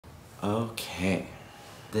Okay.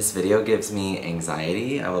 This video gives me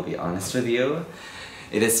anxiety, I will be honest with you.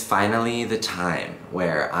 It is finally the time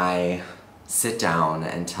where I sit down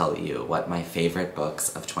and tell you what my favorite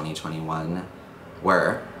books of 2021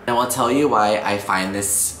 were. And I'll tell you why I find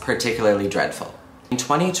this particularly dreadful. In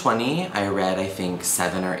 2020, I read, I think,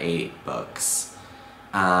 7 or 8 books,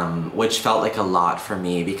 which felt like a lot for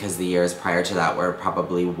me because the years prior to that were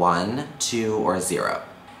probably 1, 2, or 0.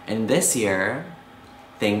 And this year,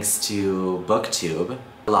 thanks to booktube,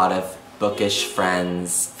 a lot of bookish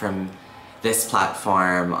friends from this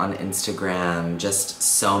platform on Instagram, just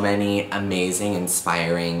so many amazing,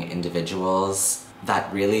 inspiring individuals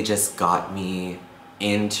that really just got me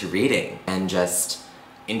into reading and just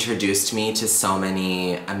introduced me to so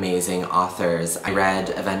many amazing authors. I read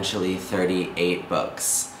eventually 38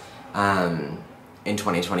 books in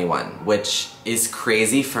 2021, which is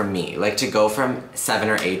crazy for me. Like, to go from 7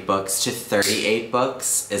 or 8 books to 38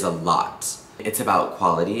 books is a lot. It's about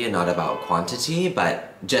quality and not about quantity,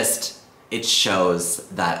 but just it shows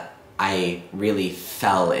that I really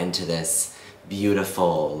fell into this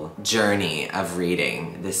beautiful journey of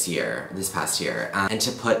reading this past year. And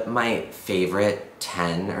to put my favorite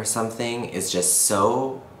 10 or something is just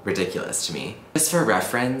so ridiculous to me. Just for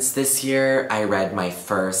reference, this year I read my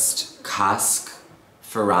first Cusk,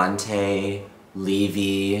 Ferrante,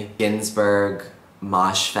 Levy, Ginzburg,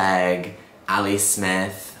 Moshfegh, Ali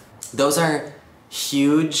Smith. Those are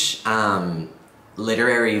huge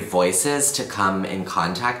literary voices to come in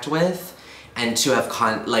contact with, and to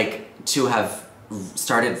have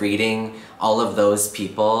started reading all of those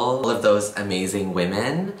people, all of those amazing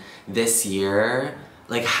women this year.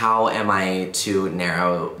 Like, how am I to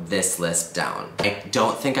narrow this list down? I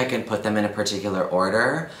don't think I can put them in a particular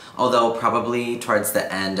order, although probably towards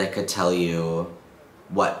the end I could tell you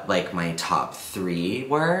what like my top 3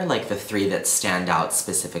 were, like the 3 that stand out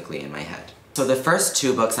specifically in my head. So the first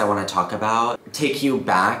 2 books I want to talk about take you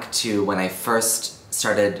back to when I first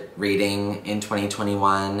started reading in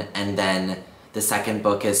 2021, and then the second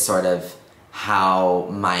book is sort of how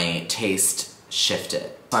my taste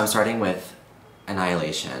shifted. So I'm starting with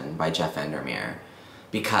Annihilation by VanderMeer,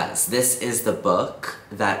 because this is the book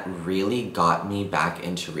that really got me back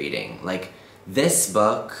into reading. Like, this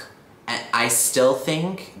book, I still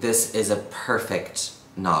think this is a perfect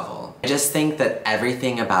novel. I just think that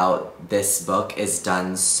everything about this book is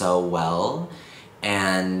done so well,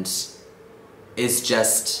 and it's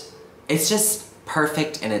just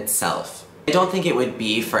perfect in itself. I don't think it would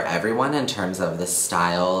be for everyone in terms of the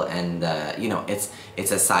style and the, you know, it's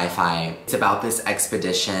a sci-fi. It's about this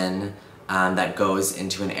expedition that goes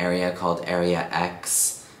into an area called Area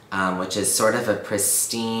X, which is sort of a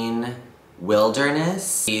pristine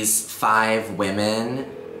wilderness. These 5 women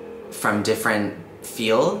from different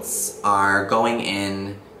fields are going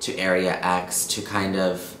in to Area X to kind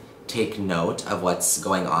of take note of what's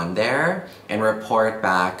going on there and report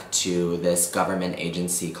back to this government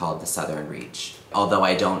agency called the Southern Reach. Although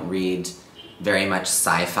I don't read very much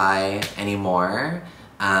sci-fi anymore,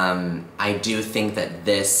 I do think that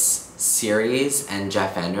this series and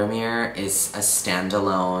VanderMeer is a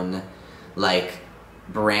standalone, like,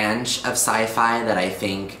 branch of sci-fi that I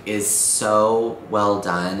think is so well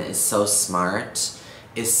done, is so smart,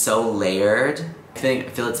 is so layered. I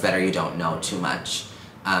feel it's better you don't know too much.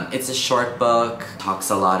 It's a short book,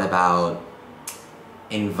 talks a lot about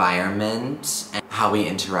environment and how we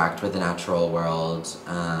interact with the natural world.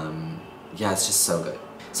 Yeah, it's just so good.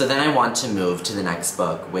 So then I want to move to the next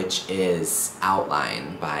book, which is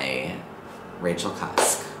Outline by Rachel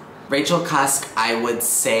Cusk. Rachel Cusk, I would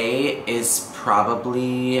say, is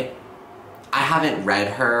probably... I haven't read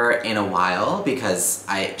her in a while because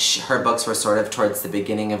her books were sort of towards the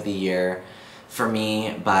beginning of the year for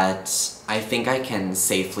me, but I think I can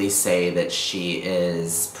safely say that she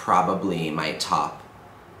is probably my top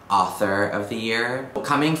author of the year.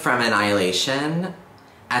 Coming from Annihilation,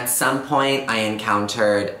 at some point I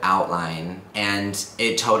encountered Outline, and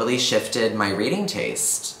it totally shifted my reading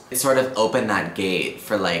taste. It sort of opened that gate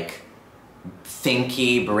for, like,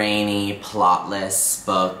 thinky, brainy, plotless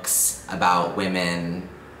books about women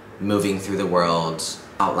moving through the world.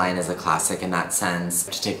 Outline is a classic in that sense. I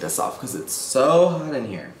have to take this off because it's so hot in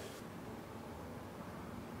here.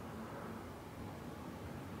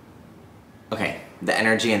 Okay, the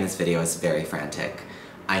energy in this video is very frantic.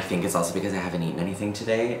 I think it's also because I haven't eaten anything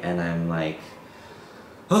today and I'm like,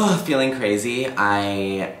 feeling crazy.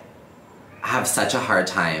 I have such a hard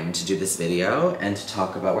time to do this video and to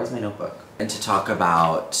talk about, where's my notebook? And to talk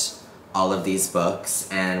about all of these books,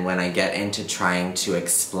 and when I get into trying to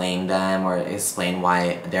explain them or explain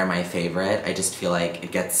why they're my favorite, I just feel like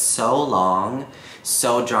it gets so long,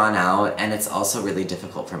 so drawn out, and it's also really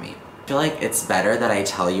difficult for me. I feel like it's better that I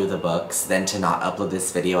tell you the books than to not upload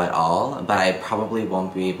this video at all, but I probably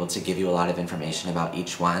won't be able to give you a lot of information about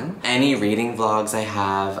each one. Any reading vlogs I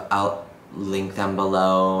have, I'll link them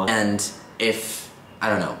below, and if, I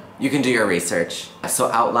don't know, you can do your research.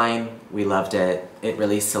 So outline, we loved it. It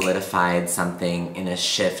really solidified something in a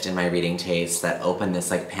shift in my reading taste that opened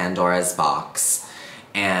this like Pandora's box,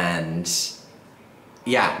 and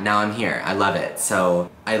yeah, now I'm here. I love it. So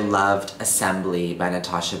I loved Assembly by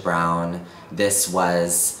Natasha Brown. This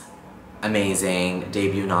was amazing.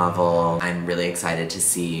 Debut novel. I'm really excited to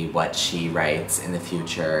see what she writes in the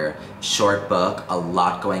future. Short book, a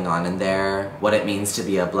lot going on in there. What it means to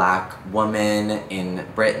be a Black woman in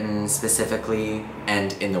Britain specifically,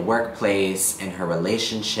 and in the workplace, in her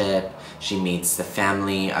relationship. She meets the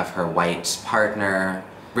family of her white partner.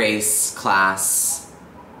 Race, class,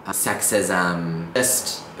 sexism,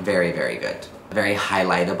 just very, very good. A very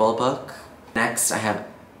highlightable book. Next I have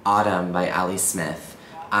Autumn by Ali Smith.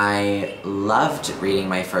 I loved reading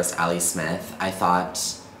my first Ali Smith. I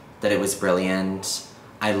thought that it was brilliant.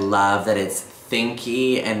 I love that it's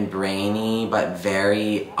thinky and brainy, but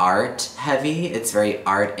very art heavy. It's very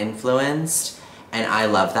art influenced, and I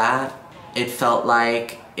love that. It felt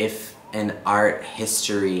like if an art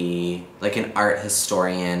history, like an art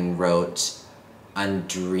historian wrote a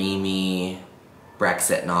dreamy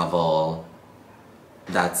Brexit novel,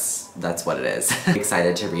 that's what it is. I'm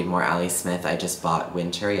excited to read more Ali Smith. I just bought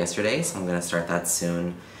Winter yesterday, so I'm gonna start that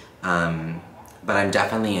soon. But I'm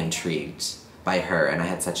definitely intrigued by her, and I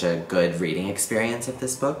had such a good reading experience with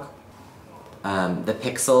this book. The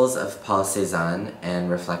Pixels of Paul Cezanne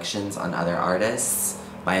and Reflections on Other Artists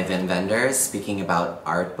by Wenders. Speaking about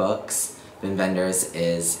art books, Wenders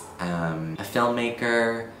is a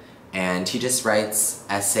filmmaker, and he just writes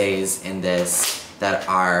essays in this that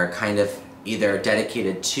are kind of either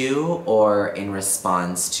dedicated to or in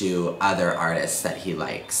response to other artists that he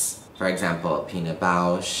likes. For example, Pina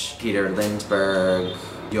Bausch, Peter Lindbergh,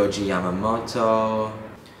 Yohji Yamamoto,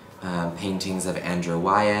 paintings of Andrew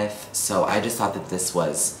Wyeth. So I just thought that this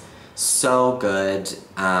was so good.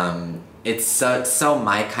 It's so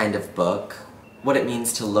my kind of book. What it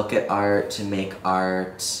means to look at art, to make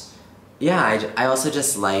art. Yeah, I also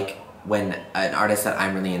just like when an artist that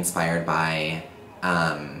I'm really inspired by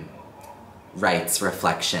writes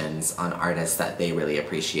reflections on artists that they really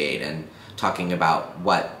appreciate and talking about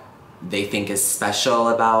what they think is special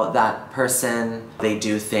about that person. They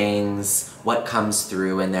do things, what comes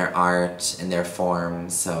through in their art, in their form.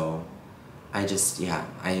 So I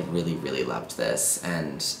really, really loved this,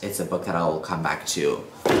 and it's a book that I'll come back to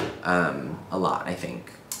a lot, I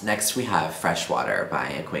think. Next we have Freshwater by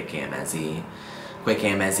Akwaeke Emezi. Akwaeke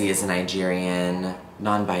Emezi is a Nigerian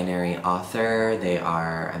non-binary author. They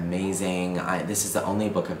are amazing. This is the only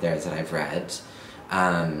book of theirs that I've read,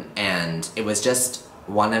 and it was just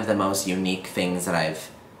one of the most unique things that I've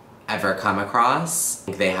ever come across.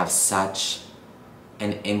 They have such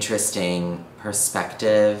an interesting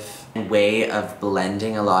perspective, way of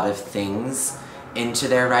blending a lot of things into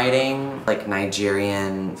their writing, like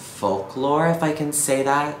Nigerian folklore, if I can say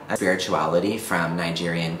that. Spirituality from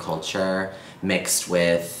Nigerian culture mixed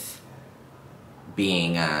with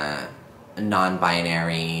being a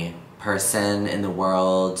non-binary person in the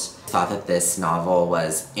world. I thought that this novel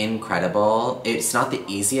was incredible. It's not the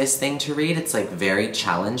easiest thing to read, it's like very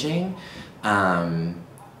challenging,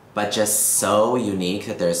 but just so unique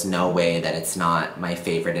that there's no way that it's not my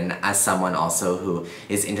favorite. And as someone also who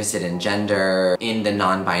is interested in gender, in the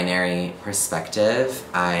non-binary perspective,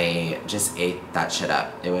 I just ate that shit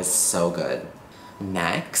up. It was so good.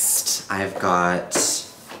 Next, I've got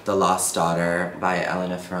The Lost Daughter by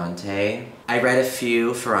Elena Ferrante. I read a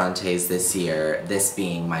few Ferrantes this year, this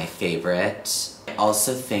being my favorite. I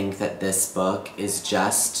also think that this book is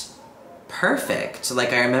just perfect.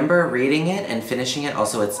 Like, I remember reading it and finishing it.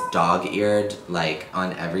 Also, it's dog-eared, like,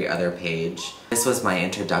 on every other page. This was my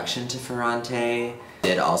introduction to Ferrante. I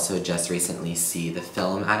did also just recently see the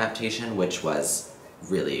film adaptation, which was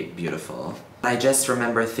really beautiful. I just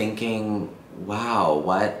remember thinking, wow,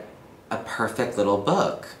 what a perfect little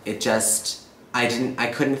book. It just, I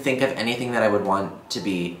couldn't think of anything that I would want to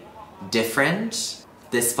be different.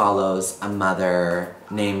 This follows a mother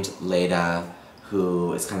named Leda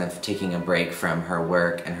who is kind of taking a break from her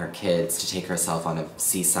work and her kids to take herself on a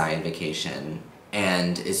seaside vacation,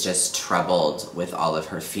 and is just troubled with all of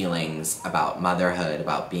her feelings about motherhood,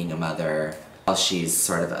 about being a mother, while she's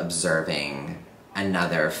sort of observing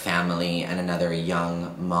another family and another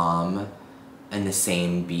young mom in the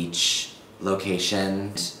same beach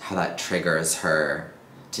location, how that triggers her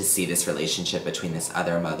to see this relationship between this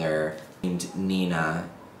other mother named Nina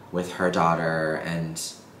with her daughter. And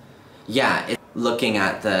yeah, looking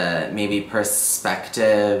at the maybe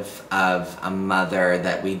perspective of a mother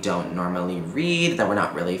that we don't normally read, that we're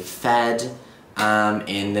not really fed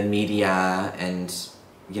in the media and,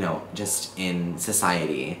 you know, just in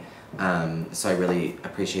society. So I really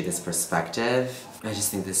appreciate this perspective. I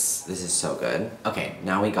just think this is so good. Okay,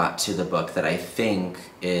 now we got to the book that I think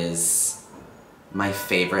is my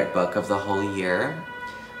favorite book of the whole year,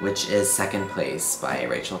 which is Second Place by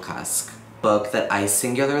Rachel Cusk. Book that I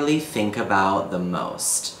singularly think about the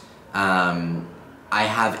most. I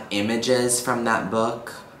have images from that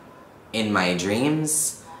book in my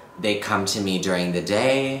dreams. They come to me during the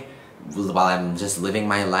day while I'm just living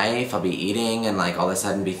my life. I'll be eating and like all of a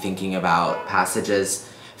sudden be thinking about passages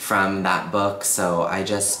from that book. So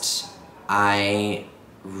I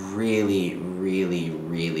really, really,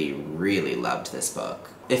 really, really loved this book.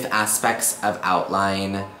 If aspects of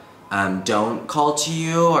outline don't call to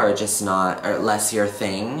you or just not, or less your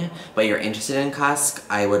thing, but you're interested in Cusk,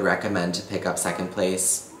 I would recommend to pick up Second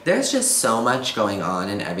Place. There's just so much going on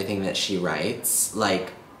in everything that she writes.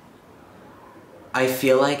 Like, I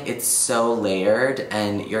feel like it's so layered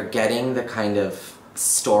and you're getting the kind of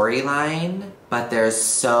storyline, but there's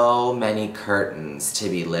so many curtains to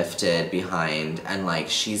be lifted behind, and like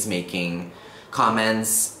she's making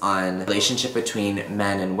comments on the relationship between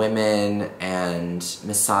men and women and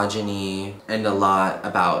misogyny, and a lot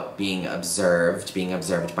about being observed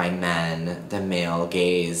by men, the male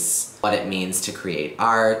gaze, what it means to create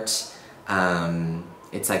art.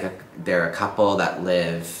 It's like they're a couple that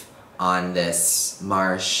live on this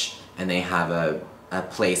marsh, and they have a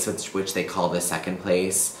place which they call the Second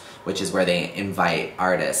Place, which is where they invite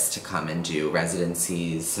artists to come and do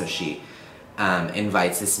residencies. So she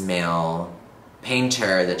invites this male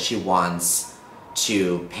painter that she wants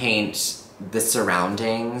to paint the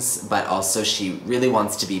surroundings, but also she really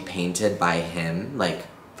wants to be painted by him, like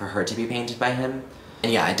for her to be painted by him.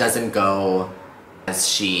 And yeah, it doesn't go as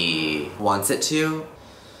she wants it to.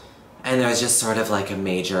 And there's just sort of like a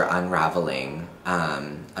major unraveling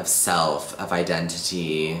of self, of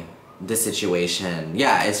identity, the situation.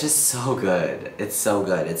 Yeah, it's just so good. It's so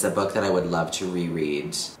good. It's a book that I would love to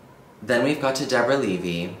reread. Then we've got to Deborah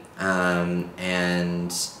Levy,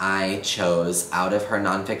 and I chose out of her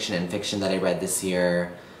nonfiction and fiction that I read this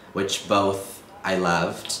year, which both I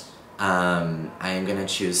loved. I am gonna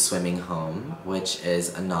choose Swimming Home, which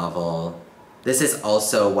is a novel. This is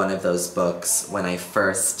also one of those books when I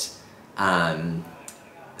first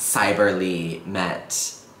cyberly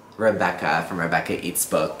met Rebecca from Rebecca Eats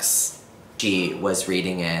Books. She was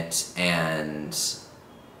reading it, and so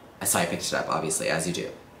I picked it up, obviously, as you do.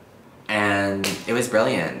 And it was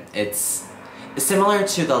brilliant. It's similar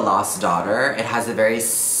to The Lost Daughter. It has a very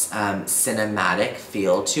cinematic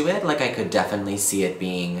feel to it. Like, I could definitely see it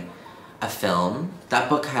being a film. That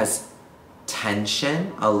book has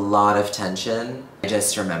tension, a lot of tension. I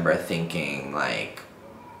just remember thinking, like,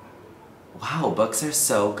 wow, books are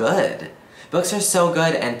so good. Books are so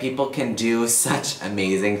good, and people can do such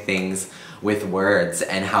amazing things with words,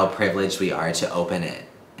 and how privileged we are to open it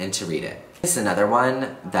and to read it. It's another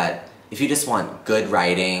one that if you just want good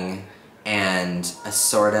writing and a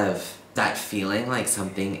sort of that feeling like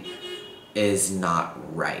something is not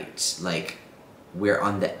right, like we're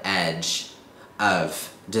on the edge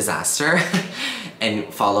of disaster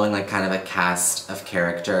and following like kind of a cast of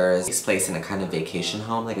characters. It takes place in a kind of vacation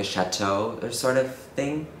home, like a chateau or sort of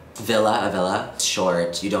thing. A villa. It's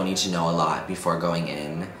short, you don't need to know a lot before going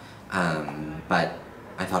in, but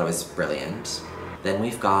I thought it was brilliant. Then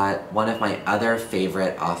we've got one of my other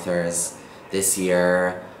favorite authors this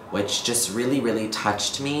year, which just really, really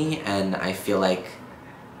touched me, and I feel like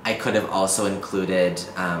I could have also included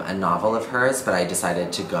a novel of hers, but I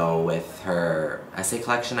decided to go with her essay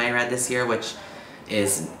collection I read this year, which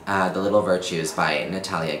is The Little Virtues by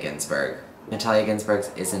Natalia Ginzburg. Natalia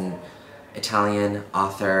Ginzburg is an Italian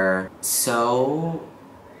author. So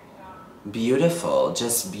beautiful,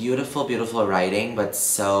 just beautiful, beautiful writing, but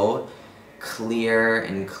so clear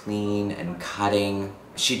and clean and cutting.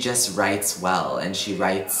 She just writes well, and she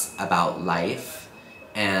writes about life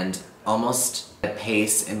and almost a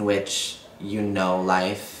pace in which you know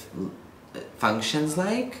life functions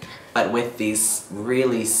like, but with these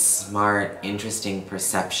really smart, interesting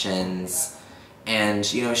perceptions.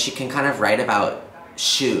 And you know, she can kind of write about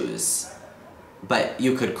shoes, but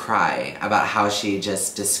you could cry about how she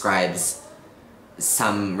just describes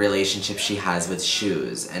some relationship she has with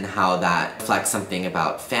shoes and how that reflects something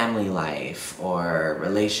about family life or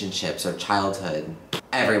relationships or childhood.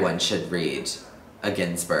 Everyone should read a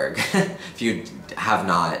Ginzburg. If you have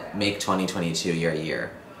not, make 2022 your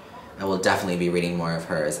year. I will definitely be reading more of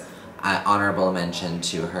hers. Honorable mention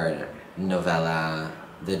to her novella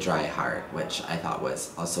The Dry Heart, which I thought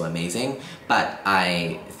was also amazing, but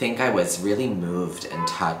I think I was really moved and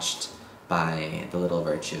touched by The Little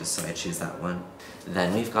Virtues, so I choose that one.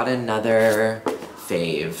 Then we've got another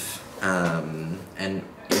fave, an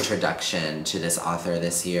introduction to this author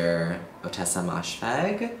this year, Otessa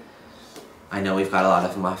Moshfegh. I know we've got a lot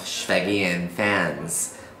of Moshfeghian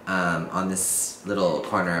fans on this little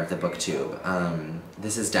corner of the booktube.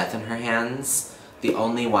 This is Death in Her Hands, the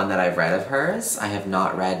only one that I've read of hers. I have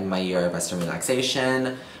not read My Year of Western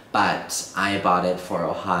Relaxation, but I bought it for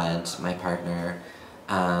Ohad, my partner,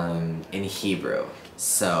 in Hebrew.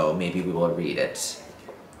 So maybe we will read it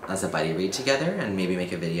as a buddy read together and maybe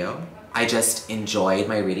make a video. I just enjoyed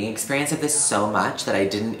my reading experience of this so much that I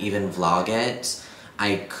didn't even vlog it.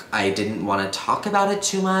 I didn't want to talk about it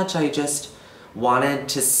too much. I just wanted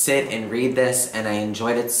to sit and read this, and I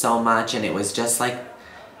enjoyed it so much, and it was just like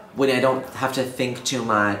when I don't have to think too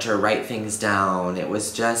much or write things down. It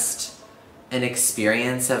was just an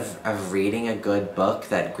experience of reading a good book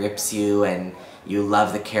that grips you, and you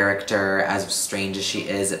love the character, as strange as she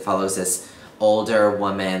is. It follows this older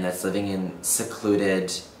woman that's living in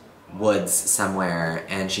secluded woods somewhere,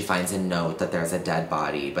 and she finds a note that there's a dead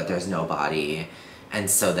body, but there's no body. And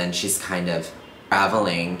so then she's kind of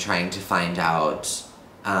traveling, trying to find out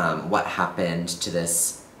what happened to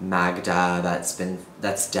this Magda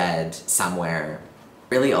that's dead somewhere.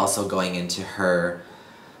 Really also going into her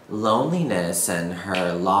loneliness and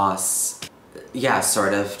her loss. Yeah,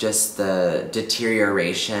 sort of just the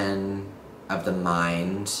deterioration of the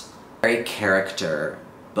mind. Very character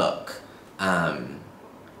book.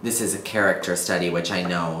 This is a character study, which I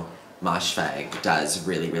know Moshfegh does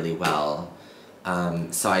really, really well.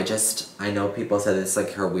 So I know people said it's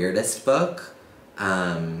like her weirdest book,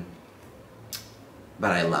 but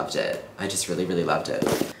I loved it. I just really, really loved it.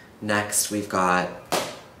 Next, we've got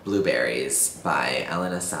Blueberries by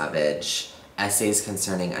Elena Savage, Essays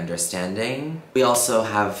Concerning Understanding. We also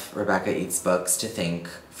have Rebecca Eats Books to thank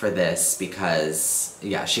for this because,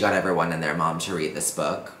 yeah, she got everyone and their mom to read this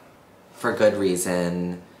book. For good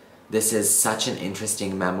reason. This is such an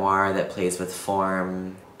interesting memoir that plays with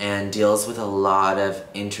form and deals with a lot of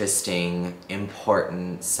interesting,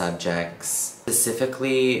 important subjects.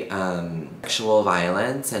 Specifically, sexual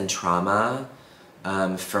violence and trauma,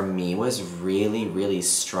 for me, was really, really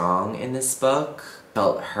strong in this book.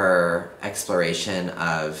 Felt her exploration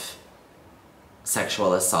of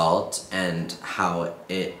sexual assault and how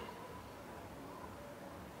it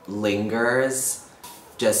lingers,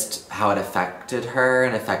 just how it affected her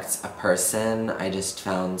and affects a person, I just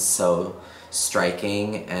found so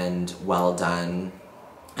striking and well done.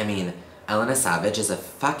 I mean, Elena Savage is a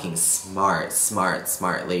fucking smart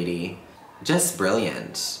lady. Just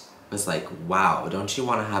brilliant. It was like, wow, don't you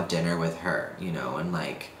want to have dinner with her, you know, and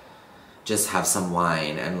like, just have some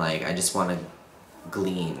wine, and like, I just want to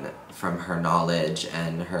glean from her knowledge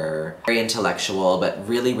and her very intellectual, but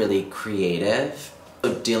really, really creative.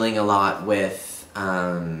 So dealing a lot with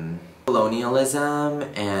colonialism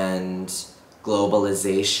and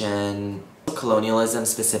globalization. Colonialism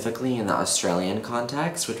specifically in the Australian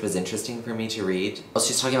context, which was interesting for me to read.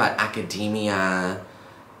 She's talking about academia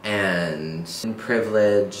and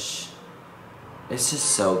privilege. It's just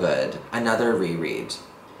so good. Another reread.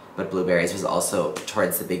 But Blueberries was also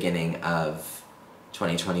towards the beginning of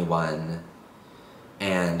 2021.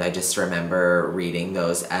 And I just remember reading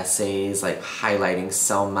those essays, like highlighting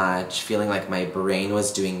so much, feeling like my brain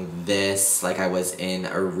was doing this, like I was in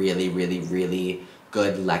a really, really, really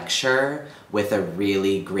good lecture with a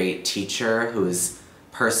really great teacher who's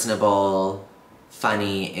personable,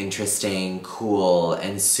 funny, interesting, cool,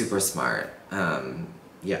 and super smart.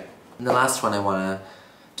 Yeah. And the last one I want to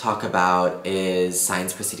talk about is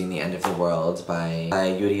Signs Preceding the End of the World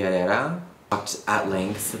by Yuri Herrera. Talked at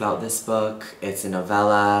length about this book. It's a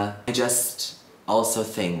novella. I just also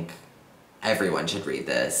think everyone should read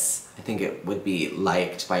this. I think it would be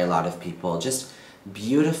liked by a lot of people. Just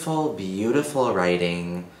beautiful, beautiful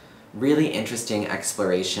writing, really interesting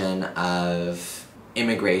exploration of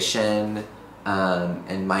immigration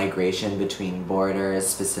and migration between borders,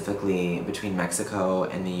 specifically between Mexico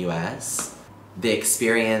and the US. The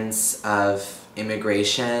experience of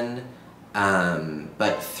immigration,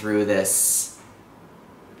 but through this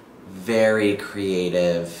very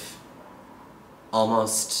creative,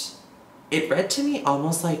 almost, it read to me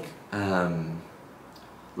almost like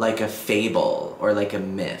like a fable or like a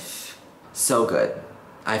myth. So good.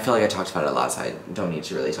 I feel like I talked about it a lot, so I don't need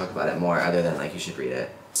to really talk about it more other than like you should read it.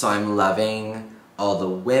 So I'm loving all the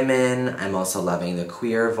women. I'm also loving the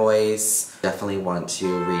queer voice. Definitely want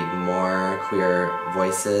to read more queer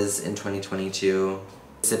voices in 2022.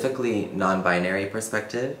 Specifically non-binary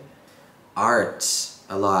perspective. Art.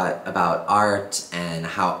 A lot about art and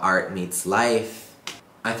how art meets life.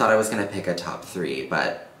 I thought I was gonna pick a top 3,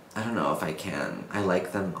 but I don't know if I can. I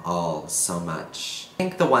like them all so much. I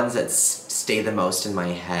think the ones that stay the most in my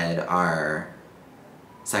head are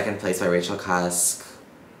Second Place by Rachel Cusk,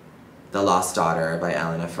 The Lost Daughter by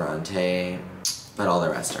Elena Ferrante, but all the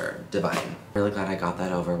rest are divine. Really glad I got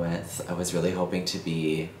that over with. I was really hoping to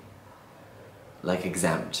be like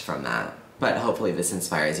exempt from that. But hopefully this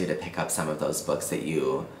inspires you to pick up some of those books that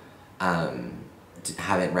you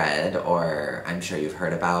haven't read or I'm sure you've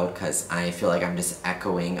heard about, because I feel like I'm just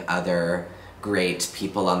echoing other great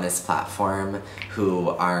people on this platform who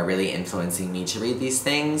are really influencing me to read these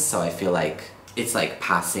things, so I feel like it's like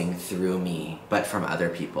passing through me, but from other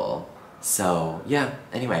people. So yeah,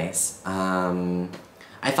 anyways,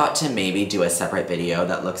 I thought to maybe do a separate video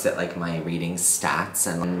that looks at like my reading stats,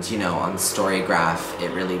 and you know, on Storygraph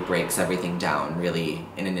it really breaks everything down really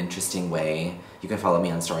in an interesting way. You can follow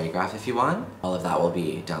me on Storygraph if you want. All of that will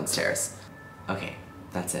be downstairs. Okay,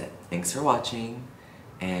 that's it. Thanks for watching,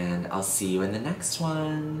 and I'll see you in the next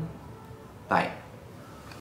one. Bye.